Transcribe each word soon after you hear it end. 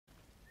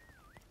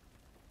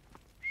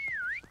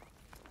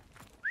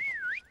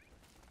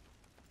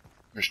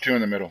There's two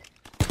in the middle.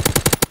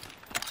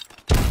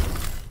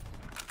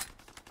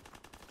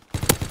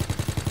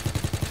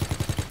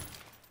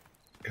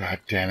 God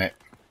damn it.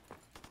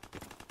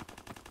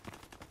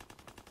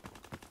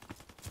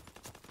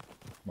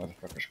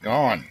 Motherfucker's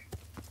gone.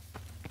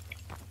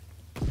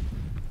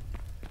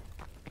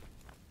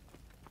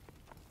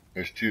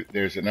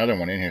 There's another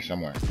one in here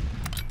somewhere.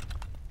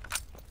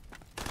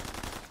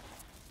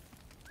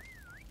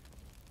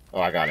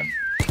 Oh, I got him.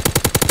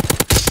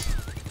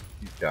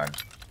 He's done.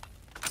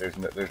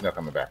 There's no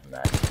coming back from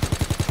that.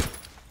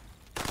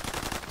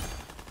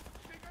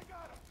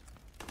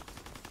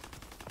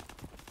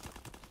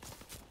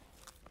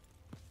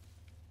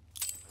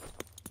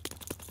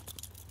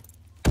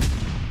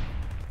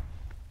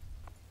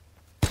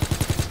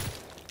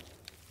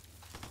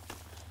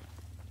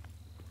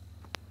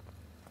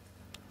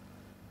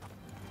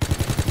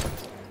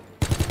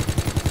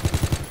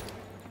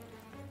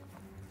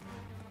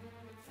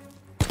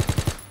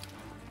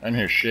 I didn't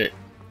hear shit.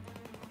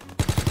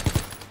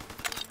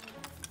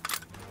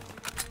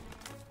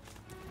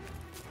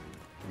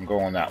 I'm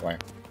going that way.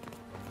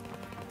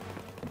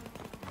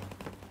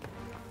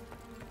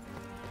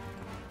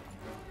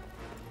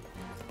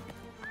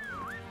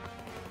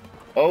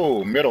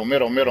 Oh, middle.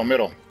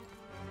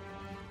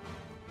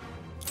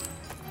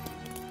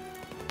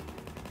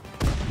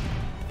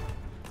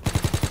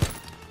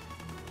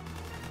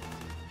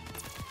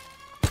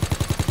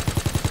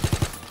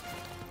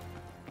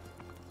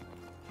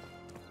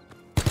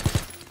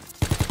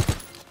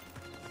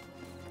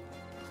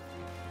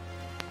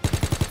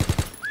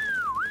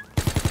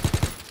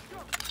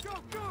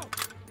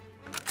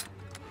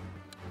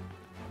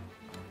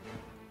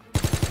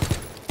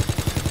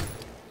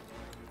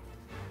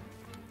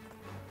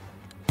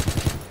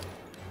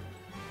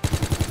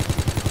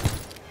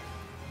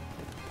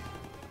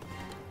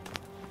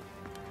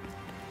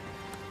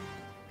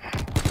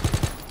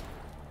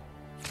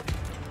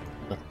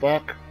 The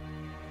fuck?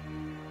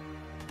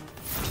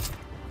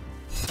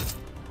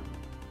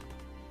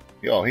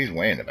 Yo, he's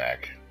way in the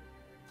back.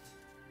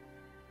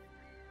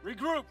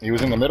 Regroup. He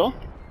was in the middle?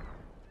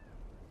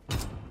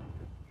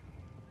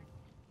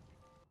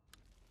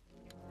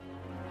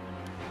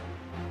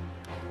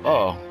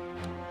 Oh.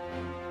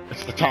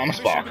 It's the Thomas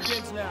Mission box.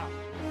 begins now.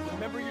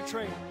 Remember your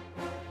training.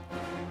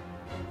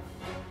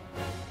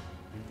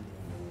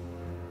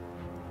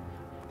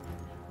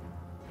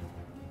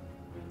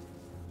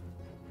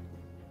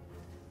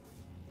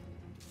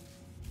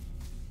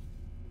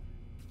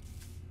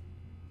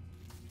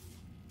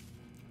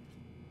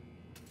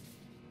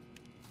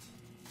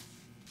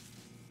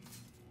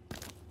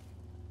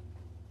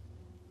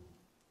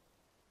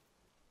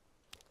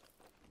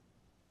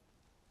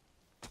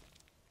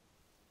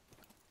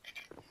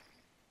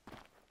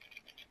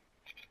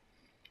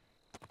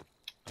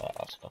 Oh,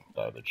 that's fucking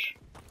garbage.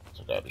 It's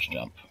a garbage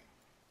jump.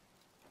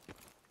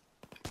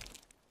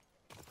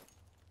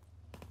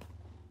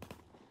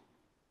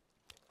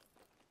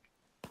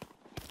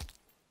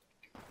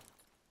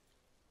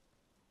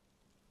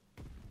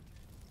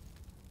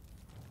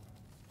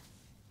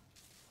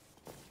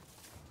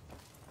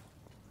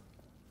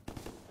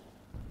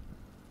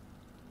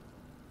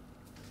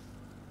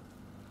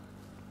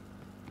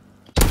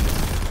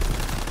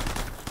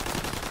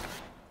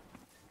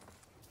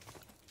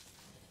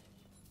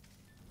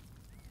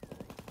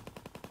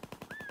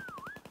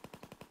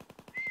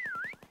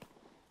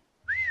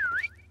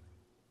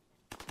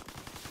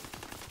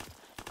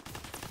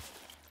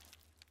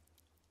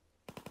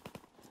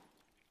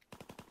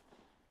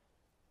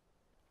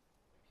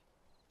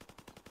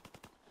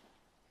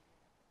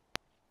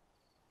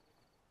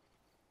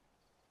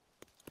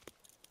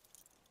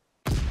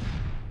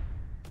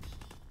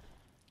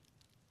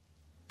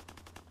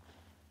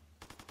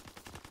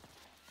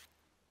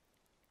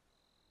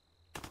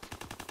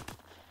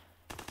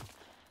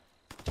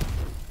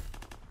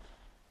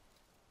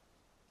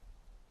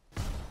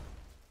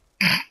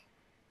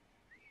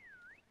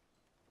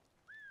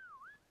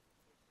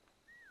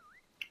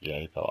 Yeah,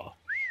 he fell off.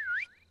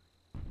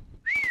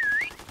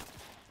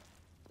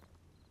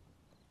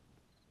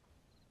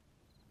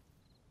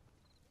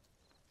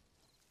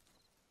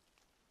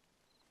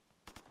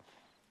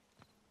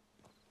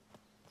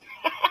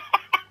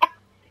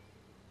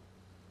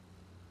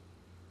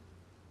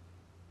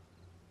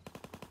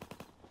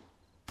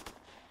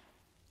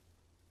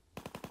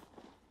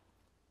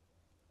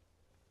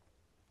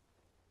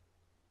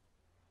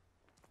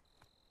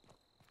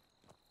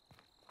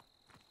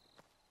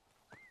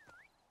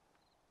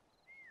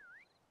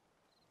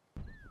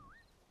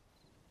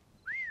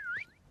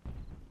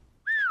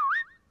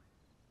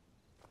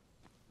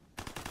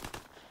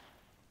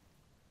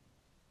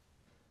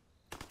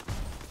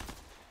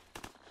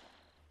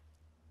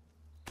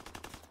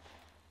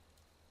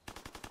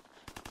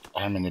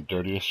 I'm in the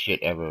dirtiest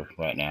shit ever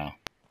right now.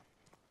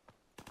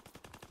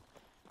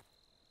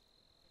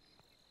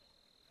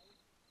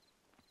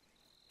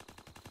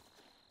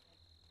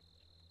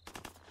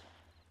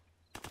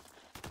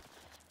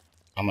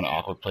 I'm in an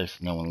awkward place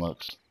no one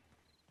looks.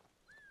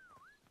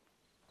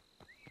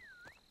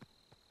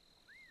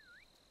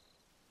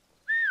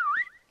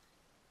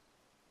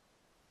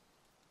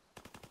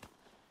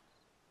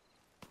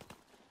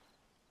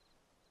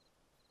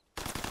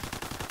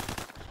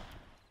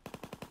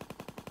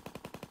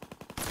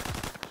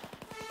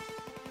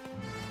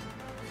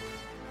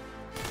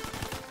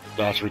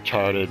 That's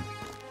retarded.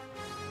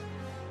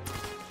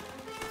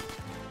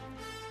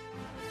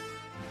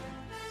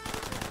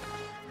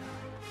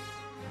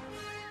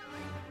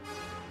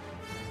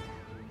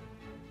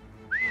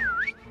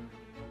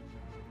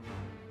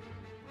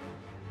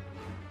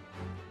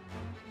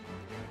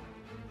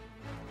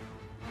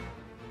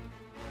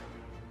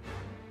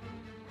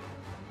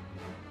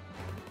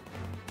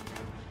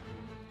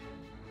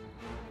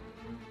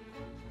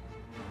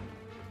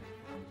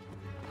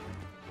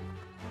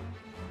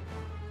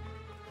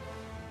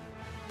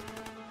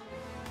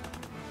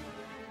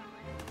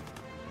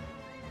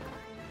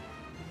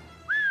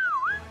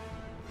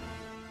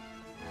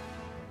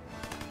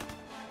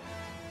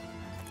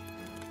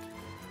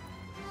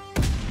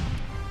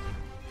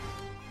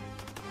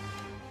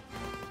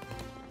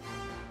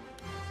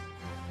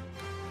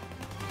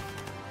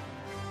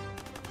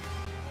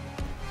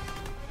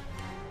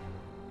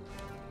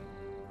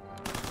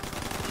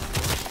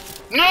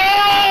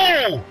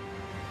 No!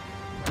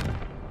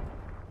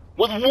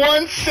 With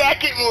 1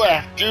 second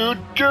left, dude.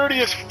 Dirty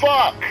as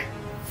fuck.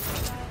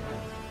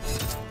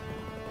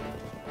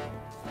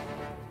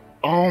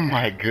 Oh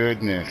my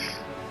goodness.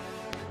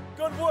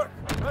 Good work.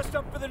 Rest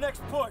up for the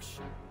next push.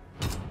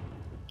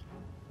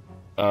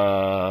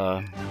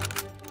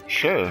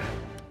 Sure.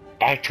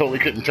 I totally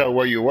couldn't tell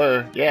where you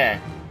were. Yeah.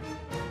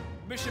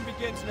 Mission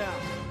begins now.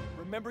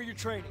 Remember your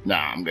training.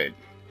 Nah, I'm good.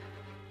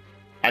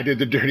 I did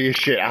the dirtiest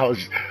shit.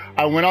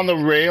 I went on the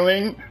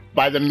railing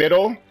by the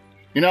middle.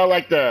 You know,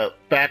 like the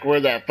back where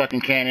that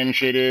fucking cannon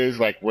shit is,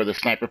 like where the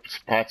sniper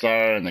spots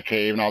are and the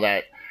cave and all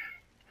that.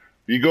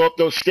 You go up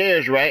those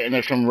stairs, right, and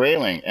there's some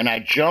railing. And I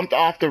jumped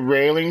off the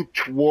railing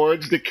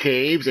towards the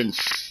caves and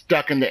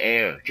stuck in the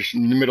air, just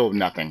in the middle of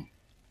nothing.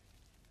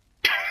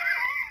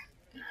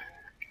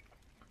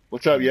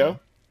 What's up, yo?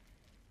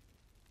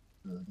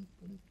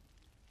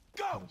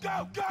 Go,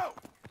 go, go!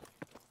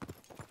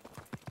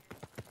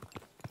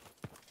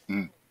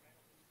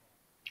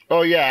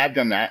 Oh yeah, I've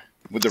done that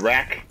with the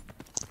rack.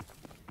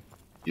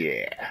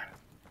 Yeah.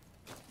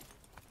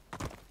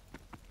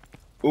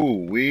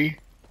 Ooh,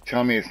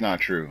 tell me it's not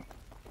true.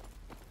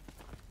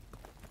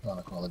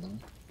 Wanna call it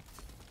in?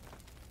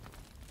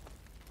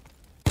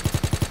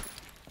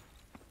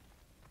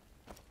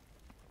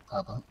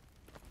 Papa?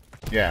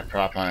 Yeah,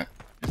 prop hunt.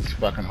 It's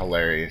fucking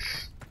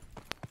hilarious.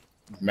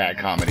 Mad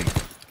comedy.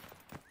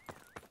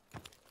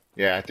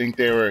 Yeah, I think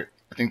they were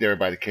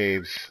by the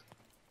caves.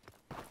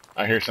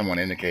 I hear someone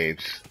in the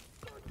caves.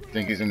 I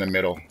think he's in the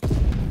middle.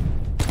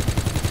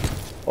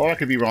 Or I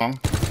could be wrong.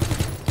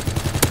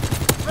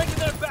 Breaking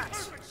their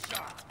backs.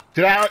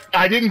 Did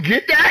I didn't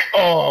get that?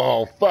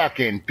 Oh,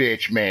 fucking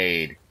bitch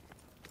made.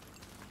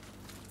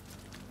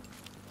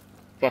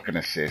 Fucking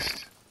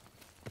assist.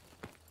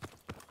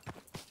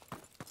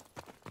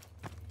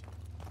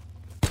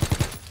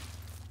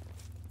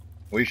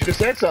 Well, you should have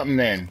said something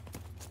then.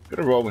 Could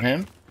have rolled with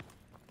him.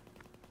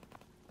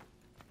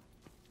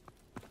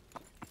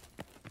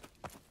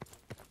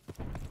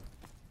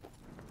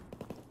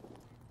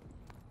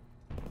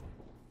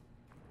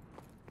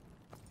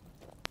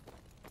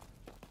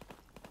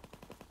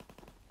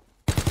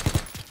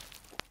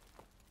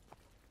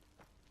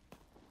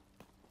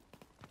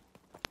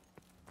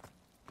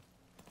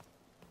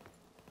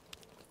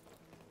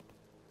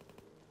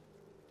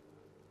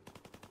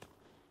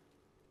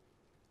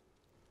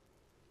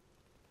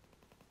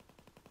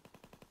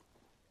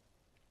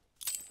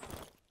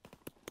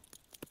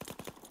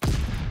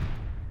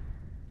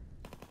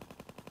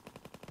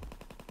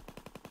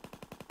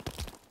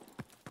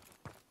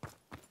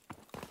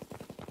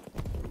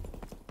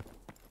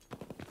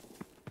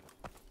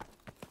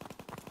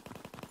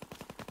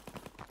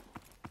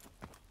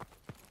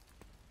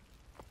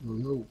 Oh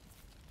no.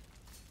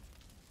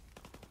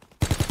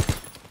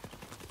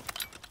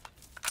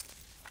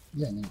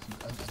 Yeah, I mean,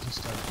 I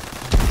just started.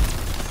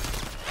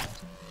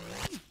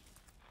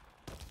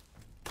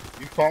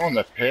 You fall in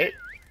the pit?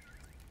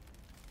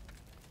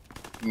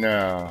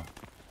 No.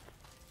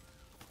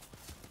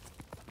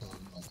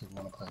 Like, if you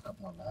want to play a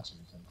couple more matches,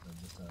 and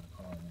just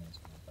call in, it's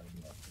going to probably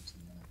be like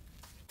 15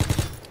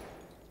 minutes.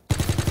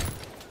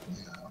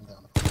 Yeah, I'm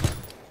down.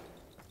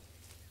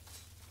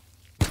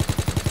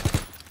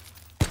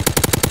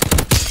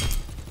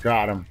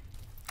 Got him.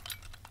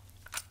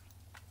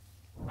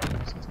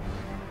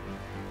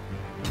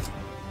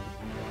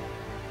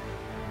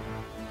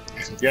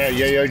 Yeah,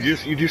 you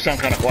do sound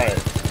kind of quiet.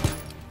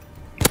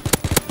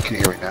 Can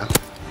you hear me now?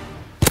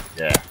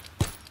 Yeah.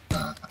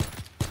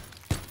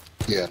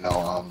 Yeah,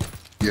 no,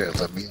 yeah,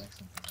 let me ask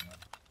something.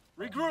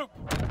 Regroup.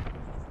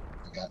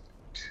 I got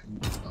two,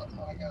 no,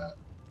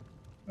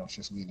 no, it's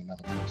just me and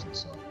another person,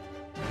 so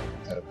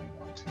that'll be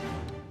 1, 2.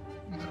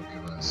 And that'll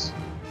give us.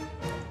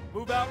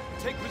 Move out.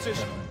 Take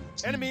position.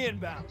 Enemy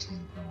inbound. 18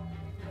 going.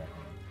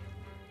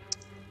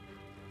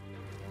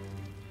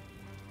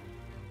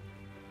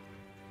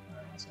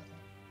 Alright, 1 second.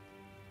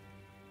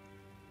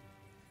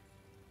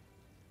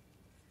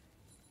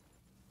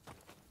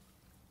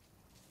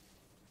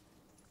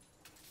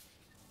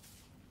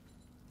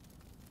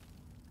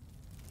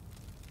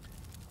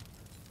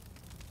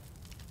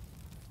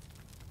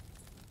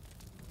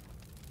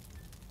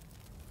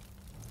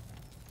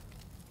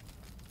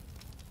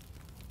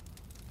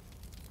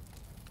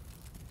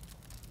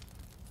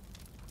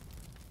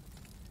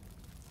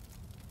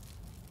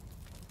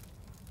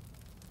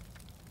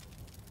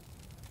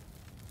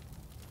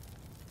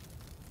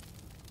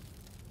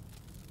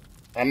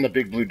 I'm the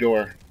big blue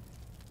door.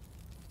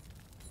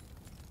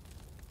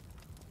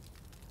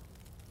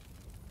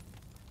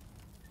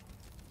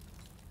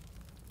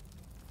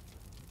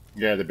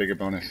 Yeah, the bigger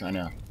bonus, I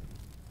know.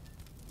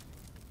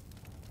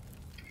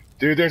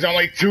 Dude, there's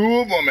only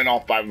 2 of them and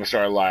all 5 of us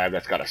are alive.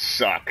 That's gotta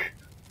suck.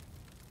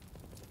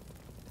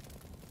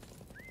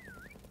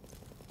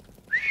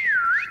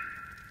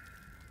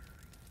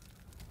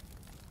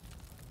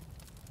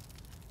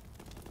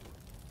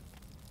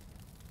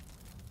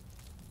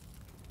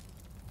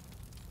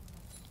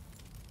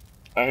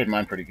 I hit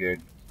mine pretty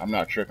good. I'm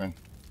not tripping.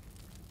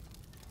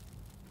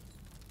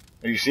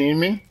 Are you seeing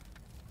me?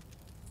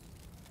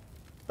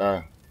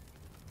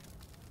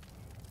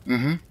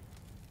 Mm-hmm.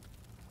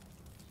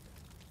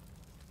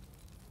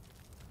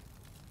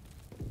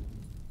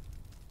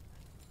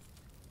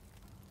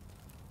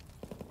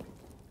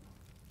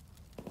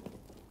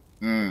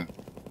 Mm.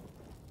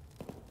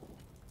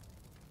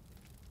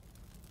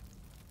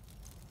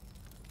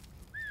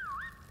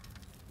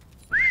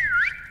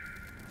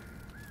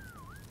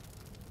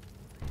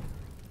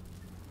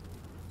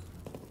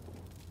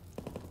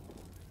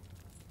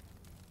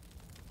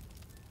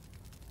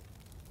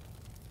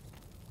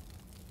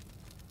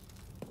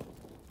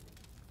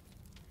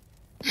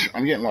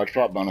 I'm getting large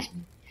drop bonus,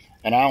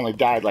 and I only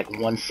died like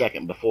 1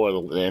 second before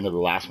the end of the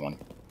last one.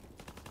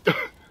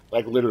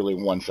 Like literally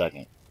 1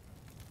 second.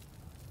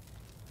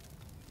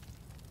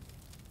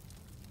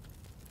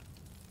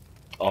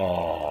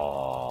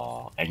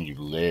 Oh, and you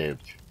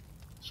lived.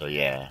 So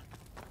yeah.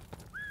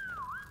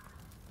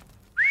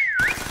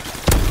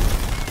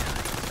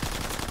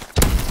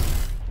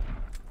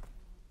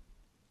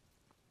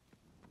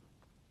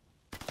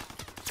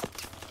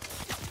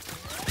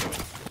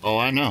 Oh,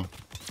 I know.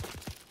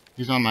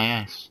 He's on my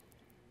ass.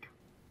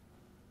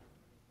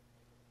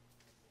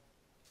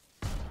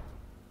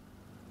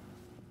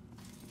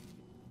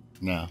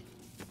 No.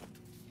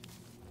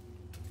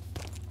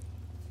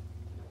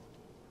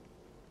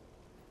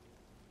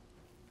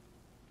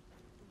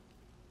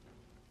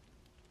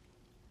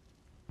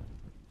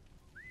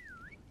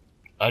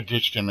 I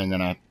ditched him and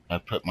then I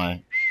put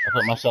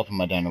myself in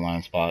my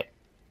dandelion spot.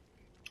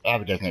 I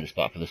have a designated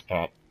spot for this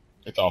pop.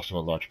 It's also a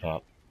large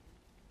pop.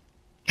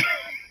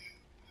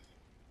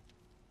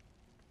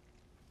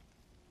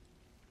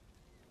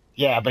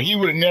 Yeah, but he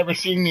would have never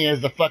seen me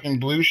as the fucking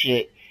blue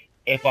shit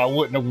if I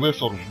wouldn't have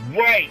whistled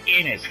right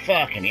in his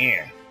fucking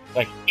ear.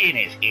 Like, in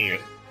his ear.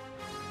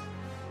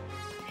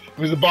 It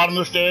was the bottom of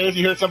the stairs.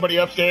 He heard somebody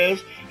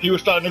upstairs. He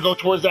was starting to go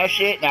towards that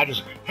shit, and I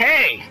just,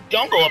 hey,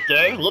 don't go up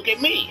there. Look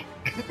at me.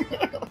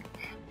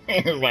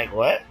 He was like,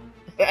 what?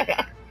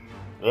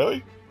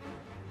 Really?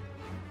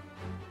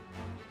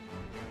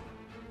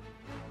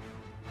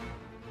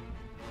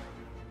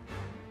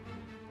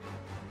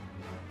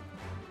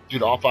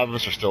 Dude, all 5 of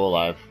us are still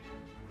alive.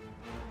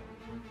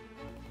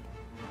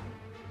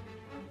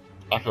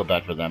 I feel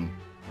bad for them.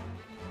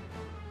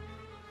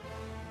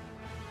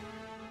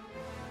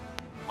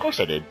 Of course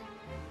I did.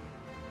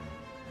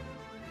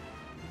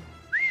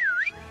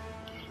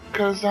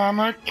 'Cause I'm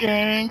a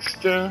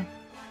gangster.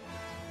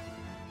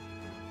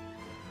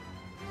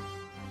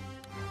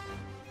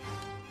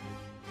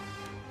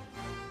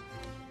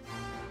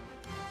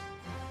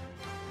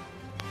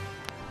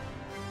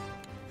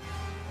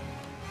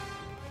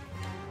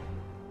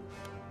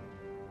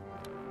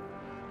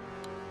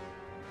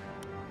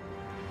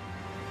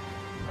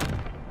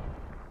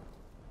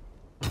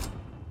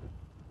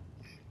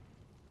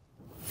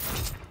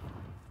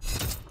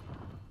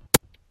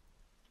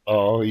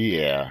 Oh,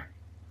 yeah.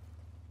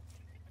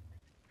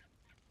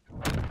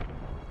 You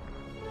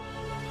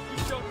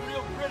showed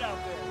real grit out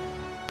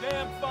there.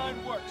 Damn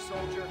fine work,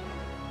 soldier.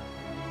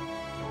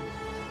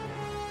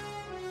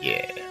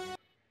 Yeah.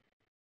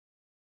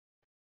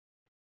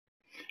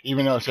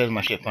 Even though it says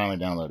my shit finally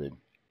downloaded.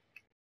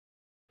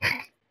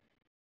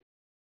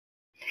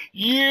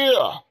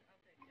 Yeah!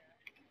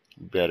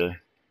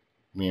 Better.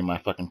 Me and my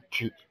fucking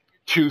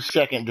 2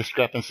 second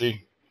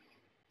discrepancy.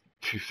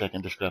 2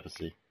 second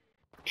discrepancy.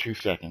 2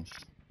 seconds.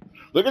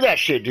 Look at that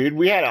shit, dude.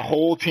 We had a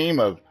whole team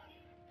of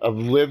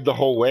lived the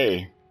whole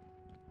way.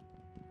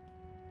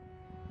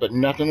 But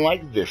nothing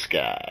like this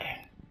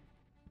guy.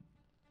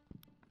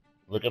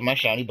 Look at my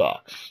shiny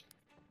box.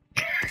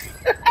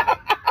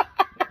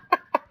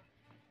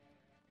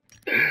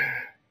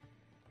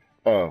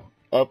 Oh,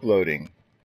 uploading.